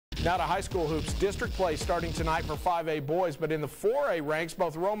Now to high school hoops. District play starting tonight for 5A boys, but in the 4A ranks,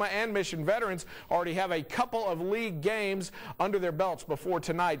 both Roma and Mission veterans already have a couple of league games under their belts before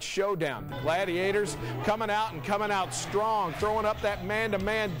tonight's showdown. The Gladiators coming out strong, throwing up that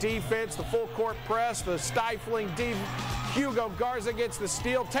man-to-man defense, the full court press, the stifling Hugo Garza gets the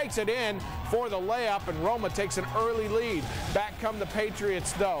steal, takes it in for the layup, and Roma takes an early lead. Back come the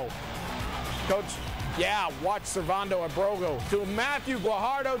Patriots, though. Coach, watch Servando Abrogo to Matthew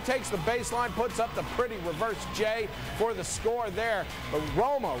Guajardo, takes the baseline, puts up the pretty reverse J for the score there. But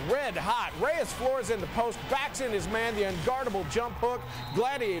Roma, red hot. Reyes Flores in the post, backs in his man, the unguardable jump hook.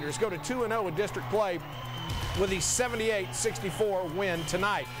 Gladiators go to 2-0 in district play with the 78-64 win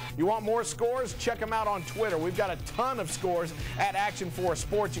tonight. You want more scores? Check them out on Twitter. We've got a ton of scores at Action 4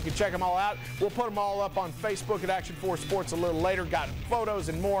 Sports. You can check them all out. We'll put them all up on Facebook at Action 4 Sports a little later. Got photos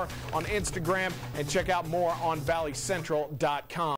and more on Instagram, and check out more on valleycentral.com.